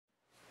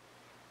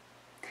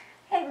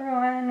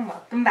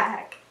welcome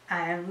back.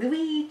 I'm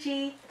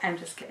Luigi. I'm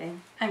just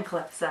kidding. I'm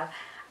Calypsa.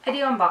 I do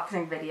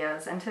unboxing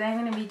videos and today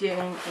I'm going to be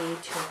doing a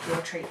Tokyo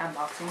Treat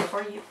unboxing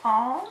for you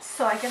all.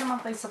 So I get a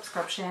monthly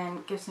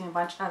subscription, gives me a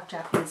bunch of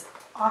Japanese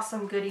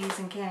awesome goodies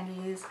and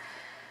candies.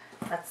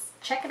 Let's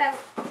check it out,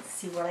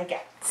 see what I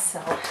get. So,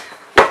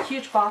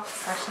 huge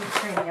box, actually the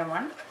premium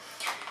one.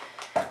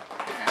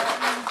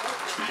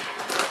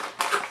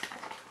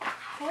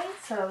 Okay,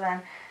 so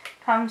then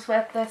comes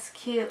with this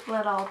cute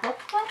little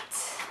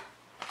booklet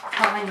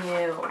telling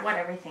you what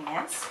everything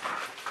is.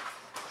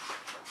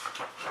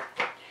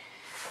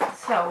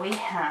 So we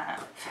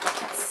have,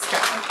 let's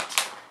start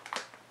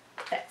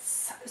with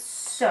this.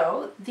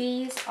 So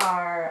these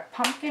are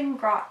pumpkin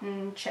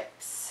gratin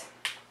chips,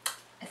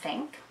 I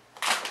think.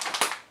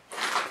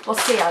 We'll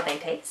see how they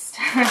taste.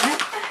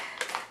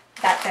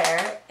 That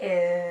there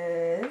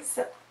is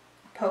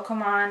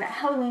Pokemon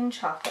Halloween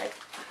chocolate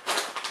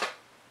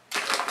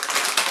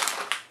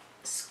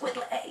squid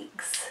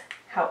legs.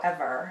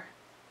 However,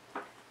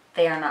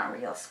 they are not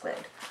real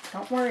squid.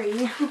 Don't worry.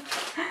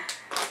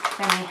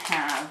 Then we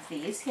have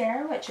these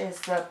here, which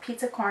is the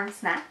pizza corn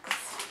snacks.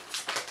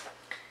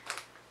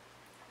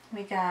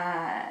 We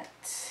got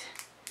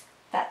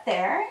that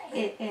there.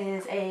 It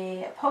is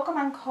a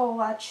Pokemon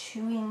Cola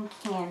chewing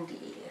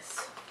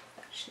candies.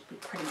 That should be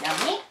pretty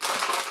yummy.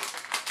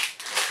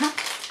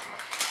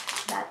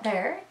 That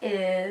there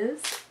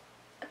is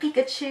a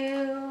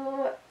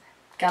Pikachu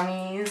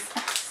gummies.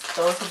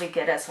 Those will be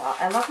good as well.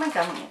 I love my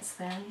gummies.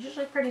 They're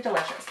usually pretty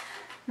delicious.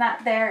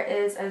 That there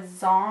is a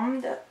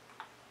Zommed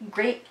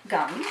grape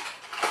gum.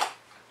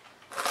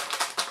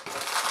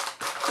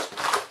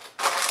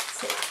 Let's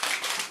see.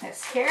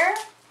 This here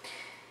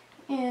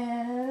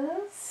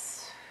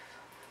is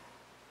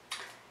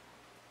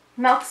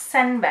milk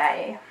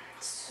senbei.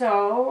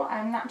 So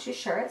I'm not too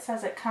sure. It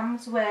says it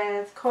comes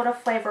with Coda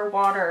flavor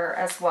water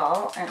as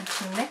well, and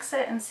to mix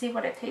it and see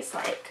what it tastes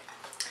like.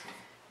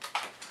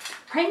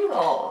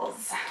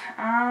 Pringles.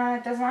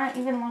 It does not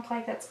even look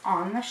like it's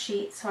on the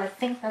sheet, so I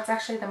think that's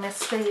actually the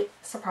mystery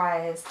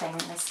surprise thing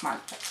this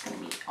month. That's going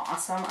to be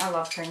awesome. I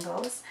love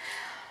Pringles.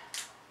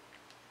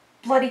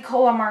 Bloody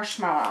Cola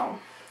marshmallow.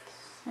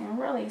 They're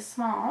really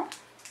small.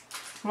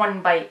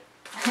 One bite.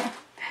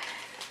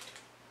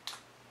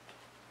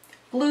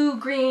 Blue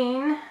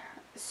green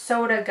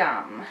soda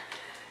gum.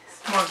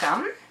 More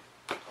gum.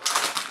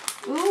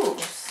 Ooh,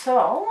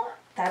 so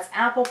that's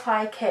apple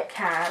pie Kit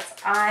Kats.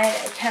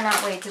 I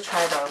cannot wait to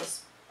try those.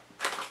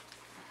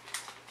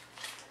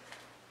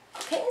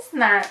 Okay, so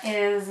that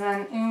is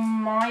an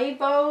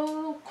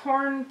Umaibo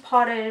corn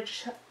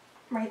pottage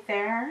right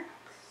there.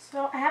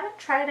 So I haven't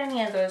tried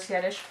any of those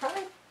yet. I should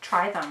probably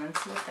try them and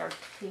see what they're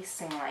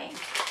tasting like.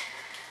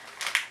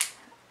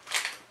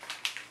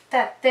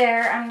 That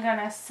there, I'm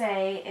gonna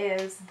say,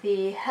 is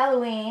the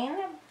Halloween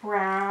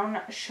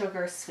brown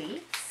sugar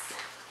sweets.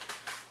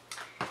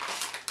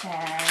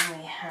 Then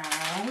we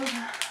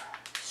have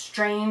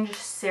strange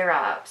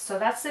syrup. So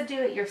that's the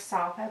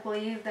do-it-yourself, I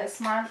believe,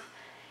 this month.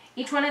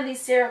 Each one of these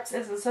syrups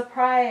is a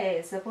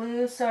surprise. The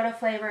blue soda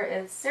flavor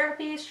is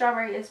syrupy,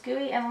 strawberry is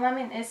gooey, and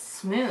lemon is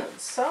smooth.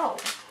 So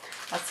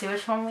let's see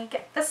which one we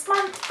get this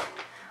month.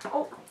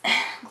 Oh,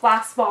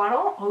 glass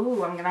bottle.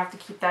 Oh, I'm gonna have to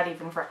keep that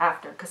even for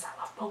after because I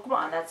love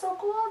Pokemon. That's so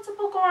cool. It's a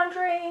Pokemon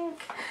drink.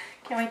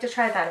 Can't wait to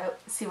try that out,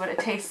 see what it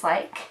tastes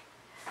like.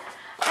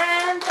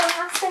 And the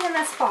last thing in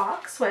this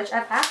box, which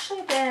I've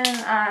actually been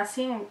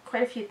seeing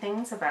quite a few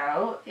things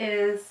about,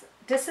 is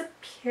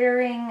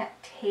disappearing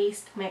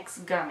taste mix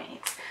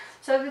gummies.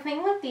 So the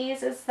thing with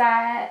these is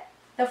that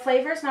the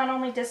flavors not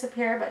only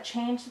disappear but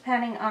change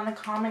depending on the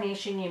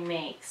combination you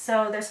make.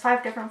 So there's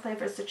 5 different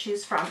flavors to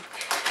choose from.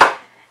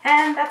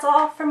 And that's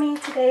all for me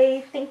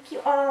today. Thank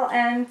you all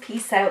and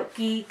peace out,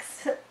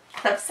 geeks.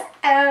 Clips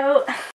out.